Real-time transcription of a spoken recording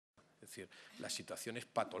decir, las situaciones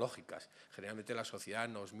patológicas. Generalmente la sociedad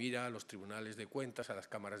nos mira a los tribunales de cuentas, a las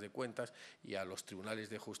cámaras de cuentas y a los tribunales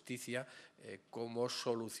de justicia como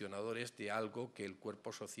solucionadores de algo que el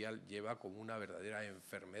cuerpo social lleva como una verdadera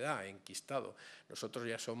enfermedad, enquistado. Nosotros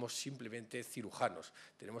ya somos simplemente cirujanos,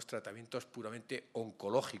 tenemos tratamientos puramente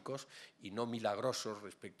oncológicos y no milagrosos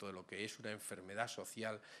respecto de lo que es una enfermedad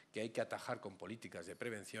social que hay que atajar con políticas de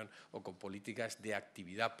prevención o con políticas de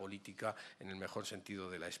actividad política en el mejor sentido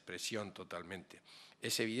de la expresión totalmente.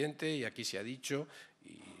 Es evidente, y aquí se ha dicho,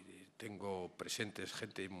 y tengo presentes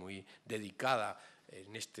gente muy dedicada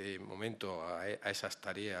en este momento a esas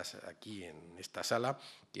tareas aquí en esta sala,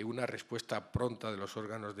 que una respuesta pronta de los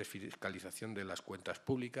órganos de fiscalización de las cuentas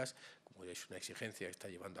públicas, como es una exigencia que está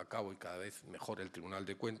llevando a cabo y cada vez mejor el Tribunal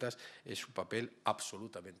de Cuentas, es un papel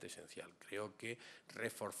absolutamente esencial. Creo que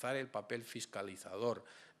reforzar el papel fiscalizador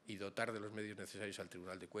y dotar de los medios necesarios al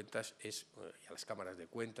Tribunal de Cuentas y a las cámaras de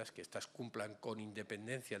cuentas, que éstas cumplan con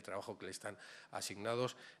independencia el trabajo que le están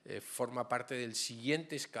asignados, forma parte del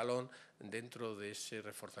siguiente escalón dentro de ese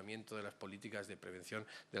reforzamiento de las políticas de prevención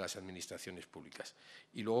de las administraciones públicas.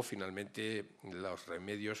 Y luego, finalmente, los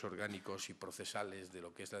remedios orgánicos y procesales de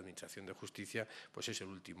lo que es la Administración de Justicia, pues es el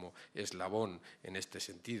último eslabón en este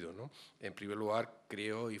sentido, ¿no? En primer lugar,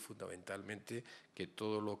 creo y fundamentalmente que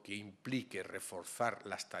todo lo que implique reforzar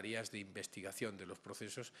las tareas de investigación de los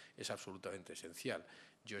procesos es absolutamente esencial.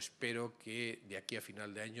 Yo espero que de aquí a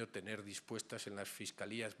final de año tener dispuestas en las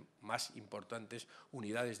fiscalías más importantes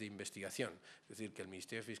unidades de investigación, es decir, que el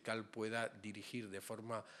Ministerio Fiscal pueda dirigir de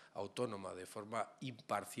forma autónoma, de forma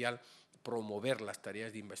imparcial, promover las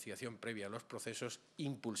tareas de investigación previa a los procesos,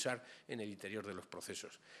 impulsar en el interior de los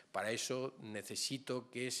procesos. Para eso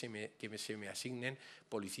necesito que se me asignen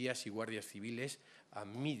policías y guardias civiles a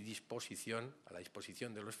mi disposición, a la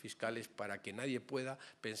disposición de los fiscales, para que nadie pueda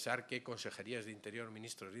pensar que consejerías de Interior,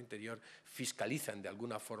 ministros de Interior, fiscalizan de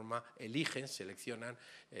alguna forma, eligen, seleccionan,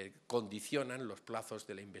 condicionan los plazos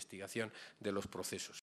de la investigación de los procesos.